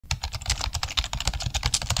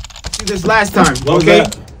you this last time, okay?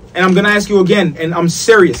 And I'm gonna ask you again, and I'm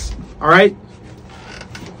serious, all right?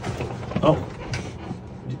 Oh.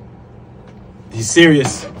 He's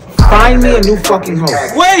serious. Find me a new fucking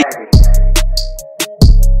host. Wait!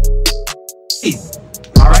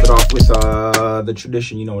 All right. Start off with the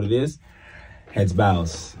tradition, you know what it is. Heads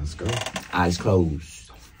bows. Let's go. Eyes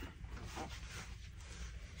closed.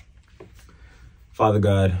 Father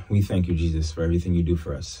God, we thank you, Jesus, for everything you do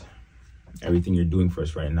for us. Everything you're doing for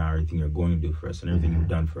us right now, everything you're going to do for us, and everything you've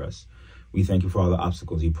done for us. We thank you for all the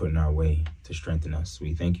obstacles you put in our way to strengthen us.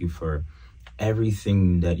 We thank you for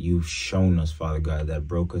everything that you've shown us, Father God, that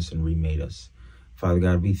broke us and remade us. Father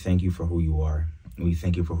God, we thank you for who you are. And we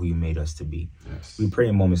thank you for who you made us to be. Yes. We pray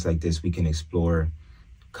in moments like this, we can explore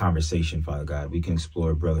conversation, Father God. We can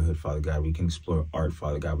explore brotherhood, Father God. We can explore art,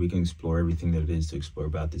 Father God. We can explore everything that it is to explore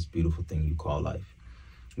about this beautiful thing you call life.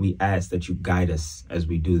 We ask that you guide us as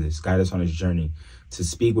we do this. Guide us on this journey to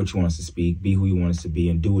speak what you want us to speak, be who you want us to be,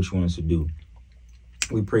 and do what you want us to do.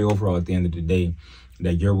 We pray overall at the end of the day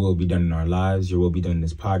that your will be done in our lives, your will be done in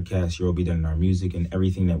this podcast, your will be done in our music, and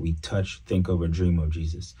everything that we touch, think of, or dream of,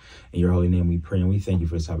 Jesus. In your holy name we pray, and we thank you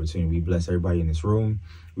for this opportunity. We bless everybody in this room.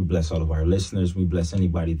 We bless all of our listeners. We bless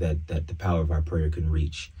anybody that the power of our prayer can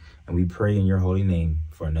reach. And we pray in your holy name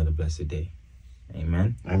for another blessed day.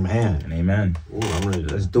 Amen. Amen. And amen. Ooh, I'm ready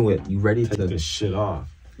to Let's do it. You ready take to this shit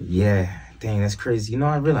off? Yeah. Dang, that's crazy. You know,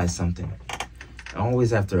 I realized something.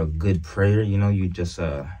 Always after a good prayer, you know, you just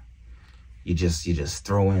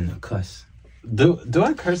throw in a cuss. Do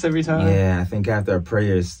I curse every time? Yeah, I think after a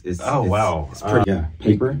prayer, it's wow. It's pretty. Yeah.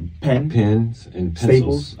 Paper, pens, and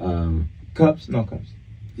pencils. Staples. Cups? No cups.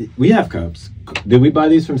 We have cups. Did we buy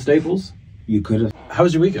these from Staples? You could have. How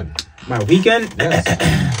was your weekend? My weekend? Yes.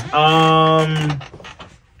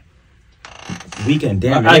 Weekend.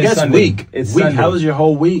 Damn. I guess Sunday. week. It's week. Sunday. How was your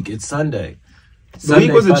whole week? It's Sunday. The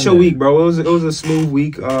week was a chill week, bro. It was a smooth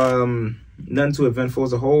week. Nothing too eventful. It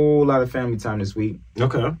was a whole lot of family time this week.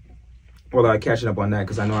 Okay. Well, catching up on that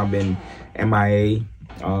because I know I've been MIA.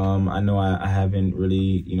 I know I haven't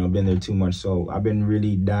really, been there too much. So I've been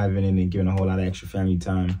really diving in and giving a whole lot of extra family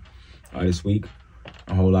time this week.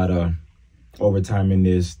 A whole lot of overtime in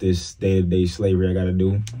this day-to-day slavery I got to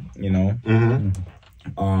do,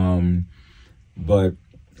 But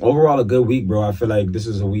overall, a good week, bro. I feel like this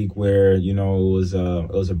is a week where, it was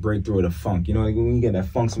a breakthrough of the funk. You know, like when you get that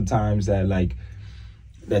funk sometimes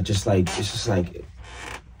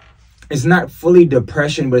it's not fully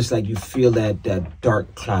depression, but it's like you feel that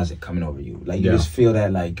dark closet coming over you. Like you just feel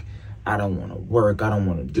that like, I don't want to work. I don't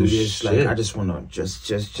want to do this. Shit. Like I just want to just,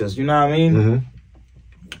 you know what I mean? Mm-hmm.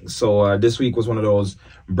 So this week was one of those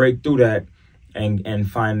break through that and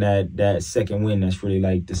find that second win. That's really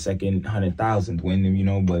like the second 100,000th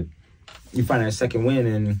win, but you find that second win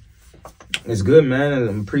and it's good, man. And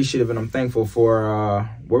I'm appreciative and I'm thankful for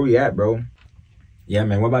where we at, bro. Yeah,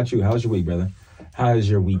 man. What about you? How's your week, brother? How has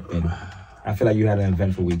your week been? I feel like you had an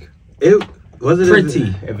eventful week. It was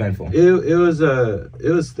pretty eventful. It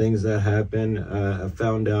was things that happened. I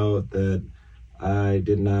found out that I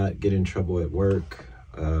did not get in trouble at work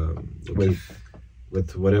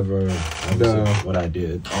with whatever what I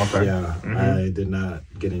did. Okay. Yeah, I did not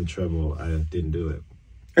get in trouble. I didn't do it.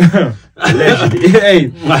 Allegedly. Hey,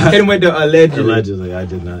 hit him with the allegedly. Allegedly, I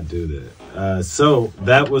did not do that. So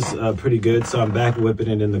that was pretty good. So I'm back whipping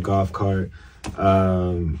it in the golf cart.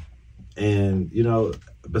 And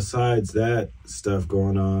besides that stuff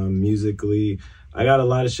going on musically, I got a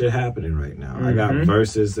lot of shit happening right now. I got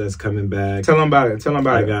Versus that's coming back. Tell them about it.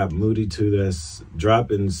 I got Moody 2 that's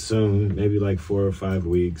dropping soon, maybe like 4 or 5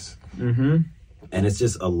 weeks. And it's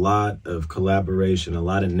just a lot of collaboration, a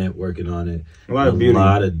lot of networking on it. A lot of beauty. A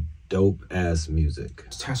lot of dope ass music.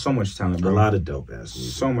 So much talent, bro. A lot of dope ass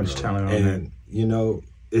music. So much talent on that.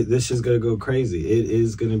 This is going to go crazy. It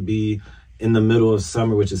is going to be in the middle of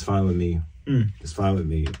summer, which is fine with me. It's fine with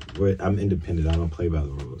me. I'm independent. I don't play by the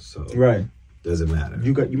rules. So right. Doesn't matter.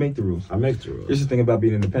 You make the rules. I make the rules. Here's the thing about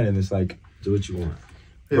being independent. It's like, do what you want.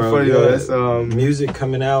 Bro, funny though, that's music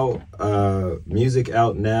coming out. Music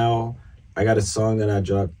out now. I got a song that I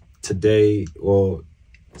dropped today. Well,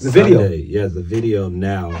 the Sunday. video. Yeah, the video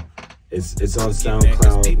now. It's on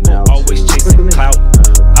SoundCloud now. Always chasing clout.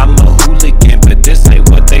 I'm a hooligan, but this ain't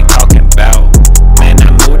what they talking about. Man,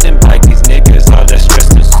 I'm more than like these niggas, all that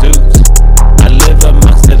stressed in suits. I live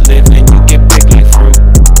amongst the living, you get picked like fruit.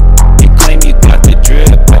 You claim you got the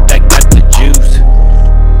drip, but I got the juice.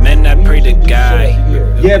 Man, I pray to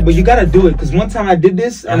God. Yeah, but you gotta do it, because one time I did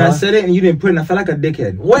this, and I said it, and you didn't put it, and I felt like a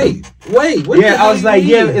dickhead. Wait. Yeah, I was like,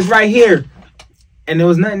 yeah, it's right here. And there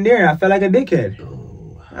was nothing there, and I felt like a dickhead.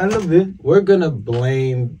 A little bit. We're gonna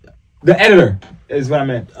blame the editor, is what I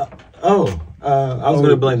meant. Oh, I was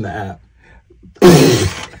gonna blame the app.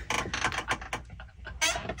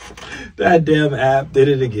 That damn app did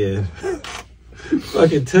it again.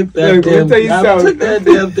 Fucking took that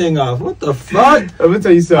damn thing off. What the fuck? I'm gonna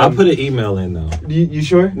tell you something. I'll put an email in though. You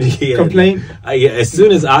sure? Yeah. Complaint? Yeah. As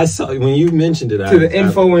soon as I saw when you mentioned it, to the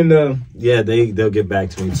info in the. Yeah, they'll get back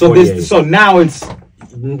to me. So now it's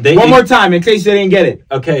one more time in case they didn't get it.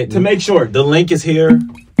 Okay. To make sure the link is here.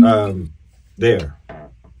 There.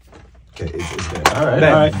 Okay, it's there. All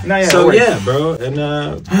right. No, yeah, so yeah, bro, and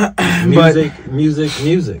music.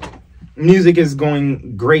 Music is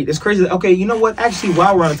going great. It's crazy. Okay, you know what? Actually,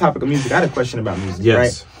 while we're on the topic of music, I had a question about music. Yes.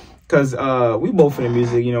 Right? Because we both into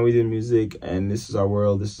music. You know, we did music, and this is our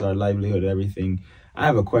world. This is our livelihood and everything. I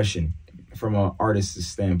have a question from an artist's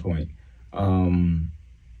standpoint.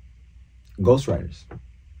 Ghostwriters.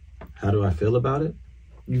 How do I feel about it?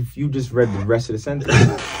 You just read the rest of the sentence.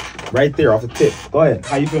 Right there off the tip. Go ahead.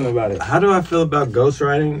 How you feeling about it? How do I feel about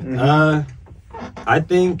ghostwriting? Mm-hmm. I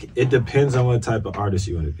think it depends on what type of artist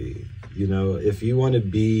you want to be. You know, if you want to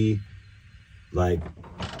be like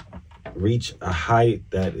reach a height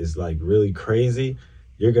that is like really crazy,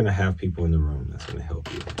 you're going to have people in the room that's going to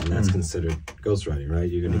help you. And that's considered ghostwriting, right?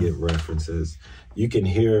 You're going to get references. You can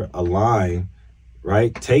hear a line,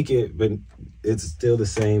 right? Take it, but it's still the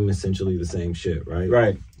same, essentially the same shit, right?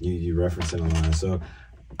 Right. You referencing a line. So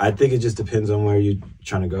I think it just depends on where you're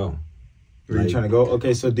trying to go. Where you're trying to go?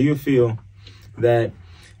 Okay, so do you feel that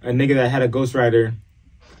a nigga that had a ghostwriter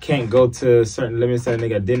can't go to certain limits that a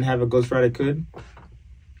nigga didn't have a ghostwriter could?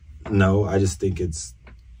 No, I just think it's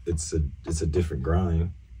a different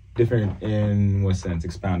grind. Different in what sense?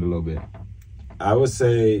 Expound a little bit. I would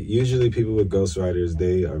say usually people with ghostwriters,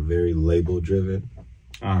 they are very label driven.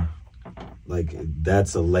 Like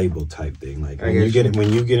that's a label type thing. Like when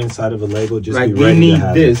you get inside of a label, just like, be ready to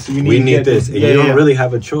have this. We need this. And you don't really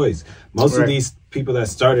have a choice. Most of these people that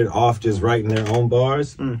started off just writing their own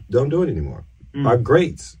bars don't do it anymore. Are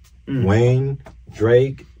greats. Wayne,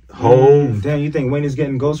 Drake, Hove. Damn, you think Wayne is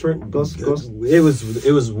getting ghost? It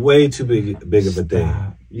was way too big of a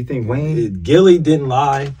thing. You think Wayne? Gilly didn't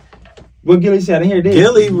lie. What Gilly said? I didn't hear this.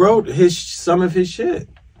 Gilly wrote some of his shit.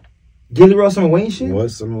 Gilly wrote some of Wayne shit?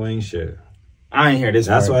 What some of Wayne shit? I ain't hear this.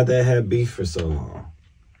 That's why they had beef for so long.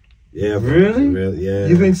 Yeah, bro. Really? Yeah.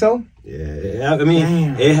 You think so? Yeah. I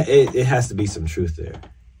mean, it has to be some truth there.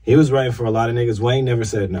 He was writing for a lot of niggas. Wayne never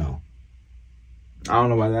said no. I don't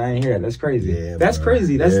know about that. I ain't hear that. That's crazy. Yeah, that's bro.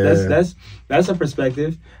 Crazy. That's a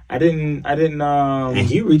perspective. I didn't. And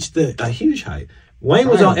he reached a huge height. Wayne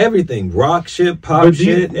was on everything, rock shit, pop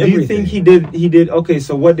shit, everything. Do you think he did? Okay,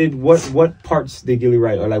 so what parts did Gilly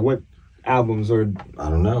write, or like what albums, or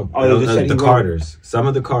I don't know. Oh, the Carters, some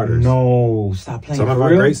of the Carters. No, stop playing. Some of for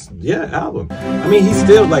our real? great, album. I mean, he's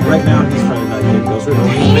still like right now. He's trying to not get ghostwritten.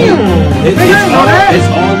 It's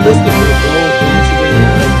all listed.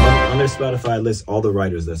 On their Spotify list, all the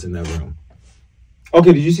writers that's in that room.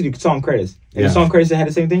 Okay, did you see the song credits? And the song credits that had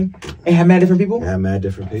the same thing? It had mad different people? It had mad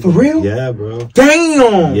different people. For real? Yeah, bro.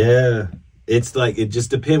 Damn! Yeah. It's like, it just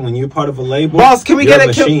depends. When you're part of a label, boss, can we get a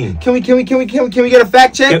machine. Can we get a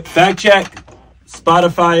fact check? Fact check.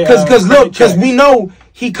 Spotify. Because we know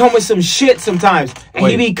he come with some shit sometimes. And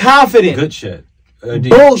he be confident. Good shit.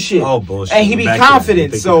 Bullshit. Oh, bullshit. And he be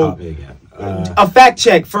confident. So a fact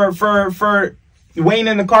check for Wayne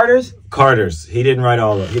and the Carters. He didn't write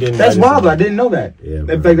all of it. That's wild. I didn't know that. Yeah,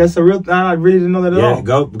 in fact, that's a real. I really didn't know that at all.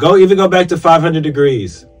 Go back to 500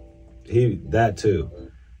 Degrees. That too.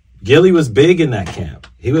 Gilly was big in that camp.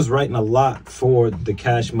 He was writing a lot for the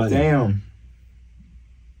Cash Money. Damn.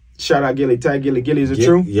 Shout out Gilly. Tag Gilly. Gilly, is it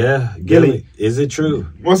true? Yeah. Gilly. Is it true?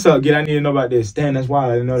 What's up, Gilly? I need to know about this. Damn, that's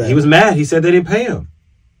wild. I didn't know that. He was mad. He said they didn't pay him.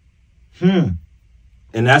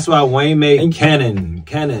 And that's why Wayne made Cannon.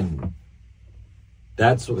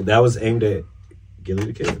 That was aimed at Gilly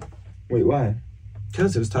the Kid. Wait, why?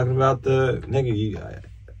 Because it was talking about the nigga.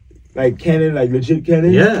 Like Cannon, like legit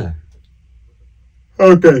Cannon? Yeah.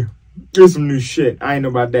 Okay. There's some new shit. I ain't know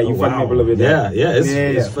about that. You fucked me up a little bit. Yeah.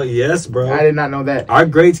 Yes, bro. I did not know that. Our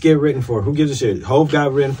greats get written for. Who gives a shit? Hove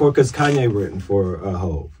got written for because Kanye written for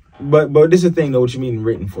Hove. But this is the thing, though. What you mean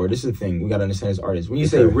written for? This is the thing. We got to understand as artists. When you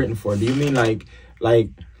say written for, do you mean like...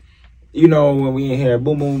 You know, when we in here,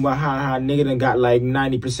 boom, boom, ha, nigga done got like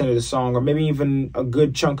 90% of the song, or maybe even a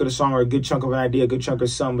good chunk of the song, or a good chunk of an idea, a good chunk of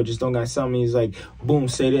something, but just don't got something. He's like, boom,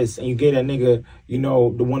 say this. And you get that nigga, you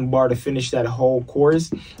know, the one bar to finish that whole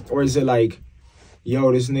chorus. Or is it like,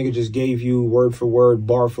 yo, this nigga just gave you word for word,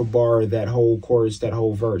 bar for bar, that whole chorus, that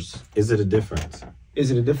whole verse? Is it a difference?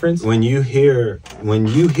 Is it a difference? When you hear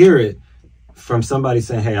it, from somebody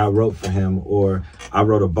saying, hey, I wrote for him, or I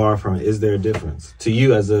wrote a bar for him? Is there a difference to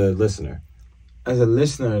you as a listener? As a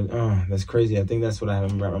listener, that's crazy. I think that's what I have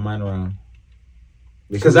to wrap my mind around.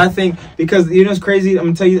 Because you know it's crazy. I'm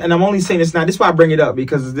gonna tell you, and I'm only saying it's not. This is why I bring it up,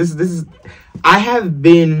 because this is. I have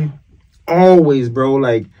been always, bro,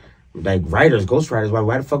 like writers, ghostwriters.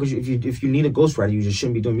 Why the fuck is you? If you need a ghostwriter, you just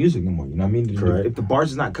shouldn't be doing music no more. You know what I mean? Correct. If the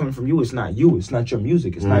bars is not coming from you, it's not you. It's not your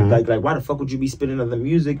music. It's not like why the fuck would you be spitting other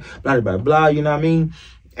music? Blah blah blah. You know what I mean?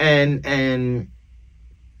 And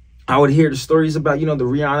I would hear the stories about, you know, the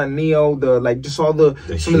Rihanna, Neo, just all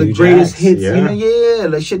some of the greatest hits, you know,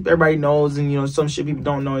 like shit everybody knows, and you know, some shit people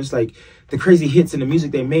don't know. It's like the crazy hits in the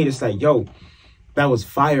music they made. It's like, yo, that was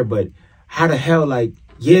fire, but how the hell, like,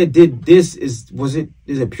 did this is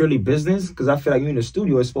it purely business? Because I feel like you in the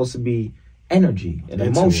studio, it's supposed to be energy and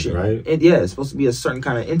emotion, right? It's supposed to be a certain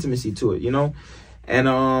kind of intimacy to it, you know. And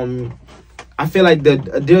I feel like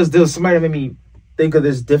there's somebody that made me think of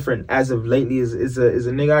this different as of lately is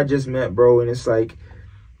a nigga I just met, bro, and it's like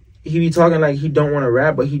he be talking like he don't want to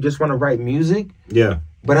rap, but he just want to write music. Yeah.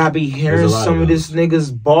 But I be hearing some of this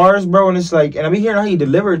nigga's bars, bro, and it's like, and I be hearing how he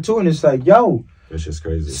deliver it too, and it's like, yo, it's just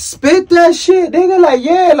crazy. Spit that shit, nigga. Like,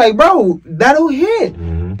 yeah, like, bro, that'll hit.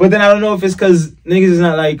 But then I don't know if it's because niggas is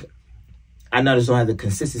not like, I know just don't have the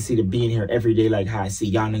consistency to be in here every day like how I see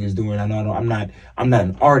y'all niggas doing. I know I'm not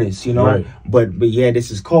an artist, you know. Right. But yeah,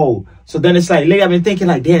 this is cold. So then it's like, I've been thinking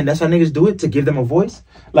like, damn, that's how niggas do it, to give them a voice.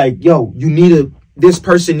 Like, yo, this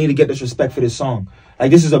person need to get this respect for this song.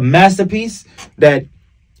 Like, this is a masterpiece that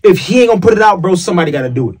if he ain't gonna put it out, bro, somebody gotta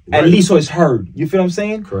do it. Right. At least so it's heard. You feel what I'm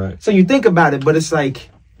saying? Correct. So you think about it, but it's like,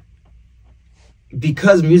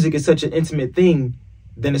 because music is such an intimate thing,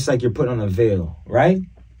 then it's like you're put on a veil, right?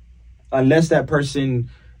 Unless that person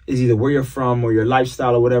is either where you're from or your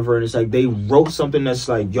lifestyle or whatever, and it's like they wrote something that's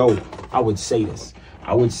like, yo, I would say this.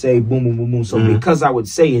 I would say boom, boom, boom, boom. So because I would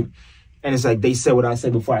say it, and it's like they said what I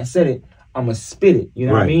said before I said it, I'm going to spit it. You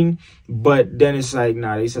know what I mean? But then it's like,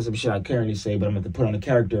 nah, they said some shit I can't really say, but I'm going to put on a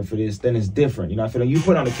character for this. Then it's different. You know, I feel like you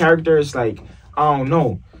put on a character, it's like, I don't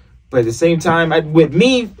know. But at the same time, with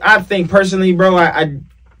me, I think personally, bro, I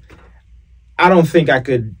don't think I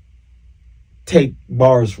could take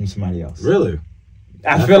bars from somebody else. Really?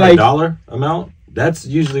 I feel like $1 amount. That's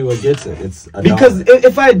usually what gets it. It's $1. Because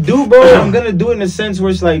if I do, bro, I'm gonna do it in a sense where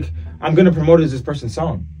it's like I'm gonna promote it as this person's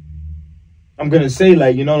song. I'm gonna say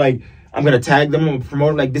like, you know, like I'm gonna tag them and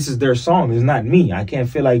promote it like this is their song. It's not me. I can't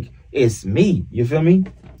feel like it's me. You feel me?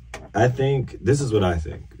 I think this is what I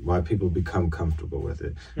think. Why people become comfortable with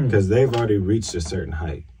it, because they've already reached a certain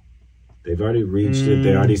height. They've already reached it.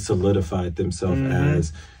 They already solidified themselves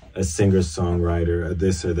as a singer-songwriter, or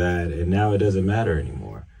this or that, and now it doesn't matter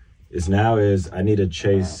anymore. I need to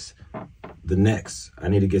chase the next. I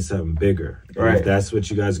need to get something bigger. Right. If that's what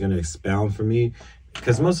you guys are going to expound for me,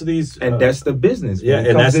 because most of these, and that's the business. Yeah,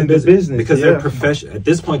 and that's the business because they're professional. At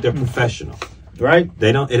this point, they're professional. Right.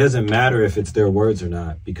 They don't. It doesn't matter if it's their words or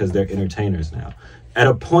not, because they're entertainers now. At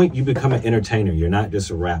a point, you become an entertainer. You're not just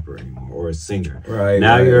a rapper anymore or a singer. Right.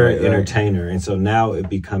 Now you're an entertainer, and so now it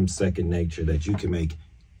becomes second nature that you can make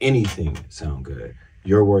anything sound good.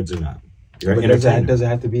 Your words are not. You're an entertainer. Doesn't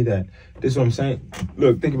have to be that. This is what I'm saying.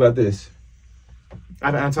 Look, think about this. I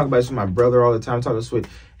talk about this with my brother all the time. I talk this with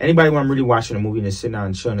anybody when I'm really watching a movie and just sitting down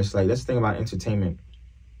and chilling. It's like, that's the thing about entertainment.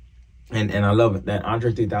 And I love it that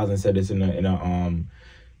Andre 3000 said this in a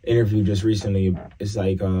interview just recently. It's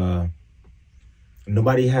like there's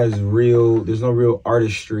no real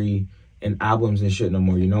artistry in albums and shit no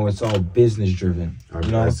more. You know, it's all business driven. You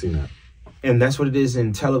know? I've seen that. And that's what it is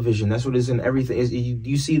in television. That's what it is in everything.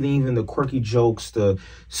 You see even the quirky jokes, the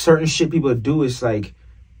certain shit people do. It's like,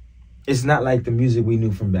 it's not like the music we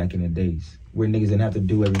knew from back in the days where niggas didn't have to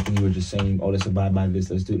do everything you were just saying, oh, let's abide by this,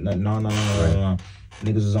 let's do it. No.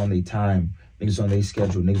 Niggas was on their time. Niggas was on their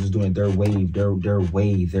schedule. Niggas was doing it their wave.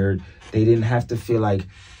 They didn't have to feel like,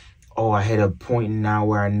 oh, I hit a point now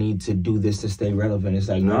where I need to do this to stay relevant. It's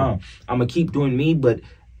like, no, I'm going to keep doing me, but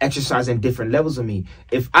exercising different levels of me.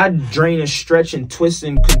 If I drain and stretch and twist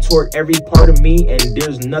and contort every part of me and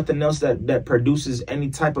there's nothing else that produces any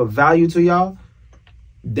type of value to y'all,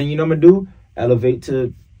 then you know what I'm going to do? Elevate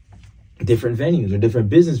to different venues or different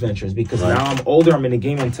business ventures, because now I'm older, I'm in the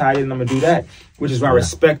game, I'm tired, and I'm going to do that. Which is why I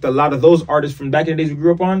respect a lot of those artists from back in the days we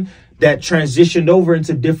grew up on that transitioned over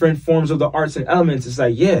into different forms of the arts and elements. It's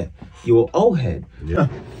like, yeah, you an old head. Yeah.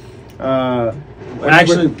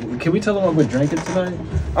 Actually, can we tell them what we're drinking tonight?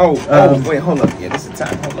 Wait, hold up. Yeah, this is the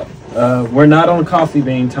time. Hold up. We're not on coffee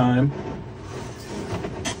bean time.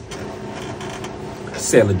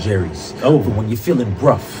 Sailor Jerry's. Oh. For when you're feeling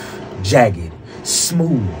rough, jagged,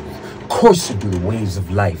 smooth, coursing through the waves of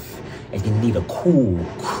life. and you need a cool,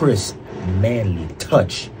 crisp, manly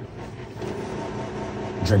touch,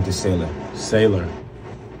 drink the Sailor. Sailor.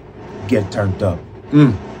 Get turned up.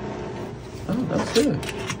 Oh, that's good.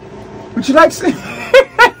 What you like, say?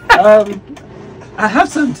 I have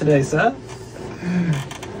some today, sir.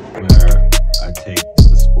 Where I take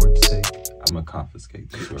the sports take, I'm gonna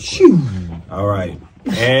confiscate this real quick. Shoo. All right,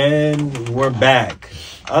 and we're back.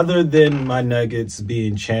 Other than my Nuggets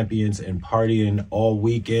being champions and partying all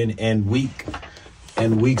weekend and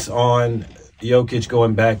weeks on, Jokic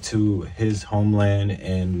going back to his homeland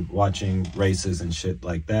and watching races and shit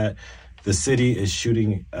like that, the city is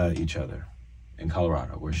shooting each other. In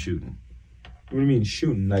Colorado, we're shooting. What do you mean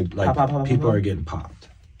shooting? Like pop, people pop? are getting popped.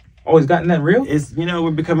 Oh, it's gotten that real? It's, you know,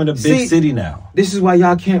 we're becoming a big city now. This is why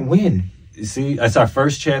y'all can't win. You see, it's our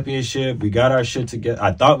first championship. We got our shit together.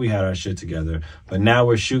 I thought we had our shit together, but now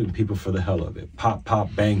we're shooting people for the hell of it. Pop,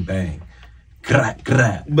 pop, bang, bang. Grat,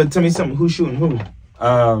 grat. But tell me something. Who's shooting who?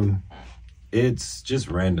 It's just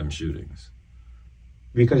random shootings.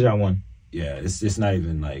 Because y'all won. Yeah, it's not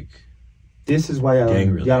even like. This is why y'all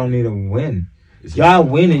don't need to win. It's y'all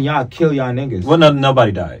win and y'all kill y'all niggas. Well, no,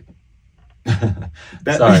 nobody died.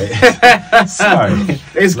 Sorry.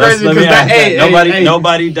 It's crazy because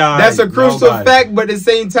nobody died. That's a crucial fact, but at the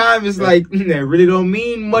same time, it's like that really don't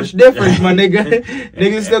mean much difference, my nigga.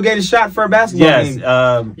 Niggas still getting shot for a basketball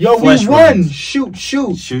game. Yo, we won. Shoot.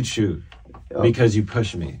 Because you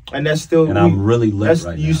pushed me, and that's still. And I'm really lit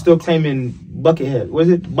right now. You still claiming buckethead? What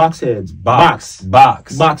is it? Box heads. Box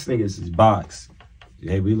niggas. It's box.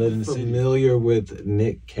 Hey, we live in the city. Familiar with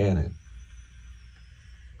Nick Cannon?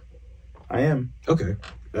 I am. Okay.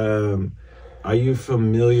 Are you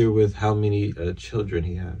familiar with how many children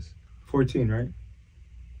he has? 14, right?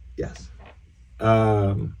 Yes.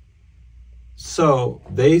 So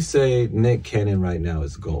they say Nick Cannon right now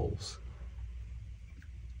is goals.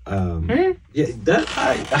 Yeah,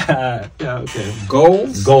 yeah, okay.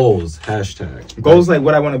 Goals, hashtag. Goals like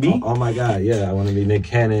what I want to be? Oh my God, yeah, I want to be Nick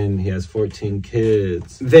Cannon. He has 14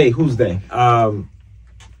 kids. Who's they?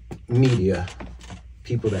 Media.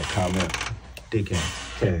 People that comment. Dickhead.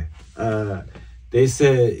 Okay. They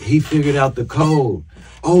said he figured out the code.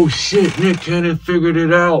 Oh shit, Nick Cannon figured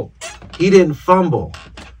it out. He didn't fumble.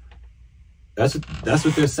 That's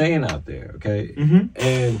what they're saying out there, okay? Mm-hmm.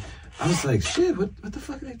 And I was like, shit, what the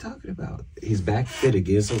fuck are they talking about? He's back fit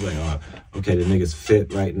again. So I was like, oh, okay, the nigga's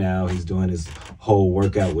fit right now. He's doing his whole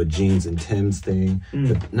workout with jeans and Tim's thing.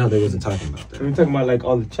 But no, they wasn't talking about that. Are we talking about like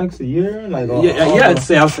all the checks a year? Like all, I'd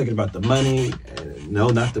say I was thinking about the money. No,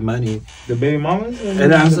 not the money. The baby mamas?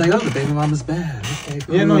 And I was like, oh, the baby mama's bad. Okay,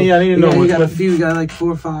 cool. Yeah, no, yeah, I didn't know. We got a few, we got like 4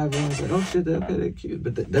 or 5. And I was like, oh shit, okay, they're cute.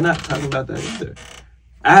 But they're not talking about that either.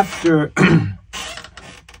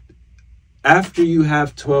 After you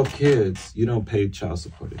have 12 kids, you don't pay child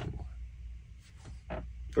support anymore.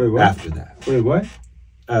 Wait, what? After that. Wait, what?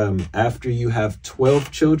 After you have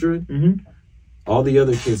 12 children, all the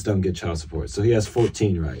other kids don't get child support. So he has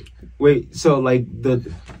 14, right? Wait, so like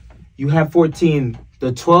you have 14,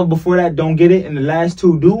 the 12 before that don't get it, and the last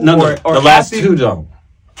 2 do? No, or the last 2 don't.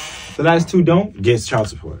 The last 2 don't? Gets child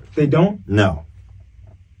support. They don't? No.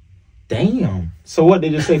 Damn. So what? They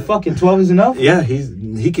just say fucking 12 is enough? Yeah,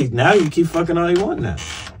 he keep fucking all he want now.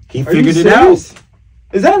 He figured it out. Is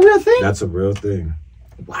that a real thing? That's a real thing.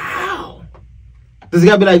 Wow. Does it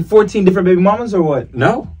gotta be like 14 different baby mamas or what?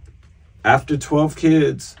 No. After 12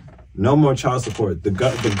 kids, no more child support.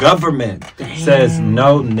 The government says,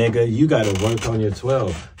 no, nigga, you gotta work on your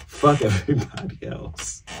 12. Fuck everybody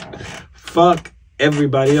else. Fuck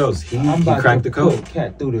everybody else. He cracked the code.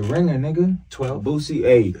 Cat through the ringer, nigga. 12. Boosie,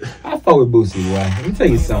 hey, I fuck with Boosie, boy. Let me tell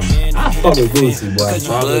you something. I fuck with Boosie, boy.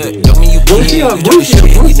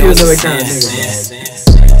 Boosie is another kind of nigga, man.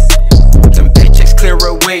 Them paychecks clear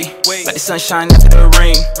away, like the sunshine after the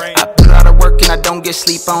rain. I put a lot of work and I don't get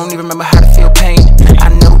sleep. I don't even remember how to feel pain. I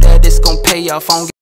know that it's gonna pay off.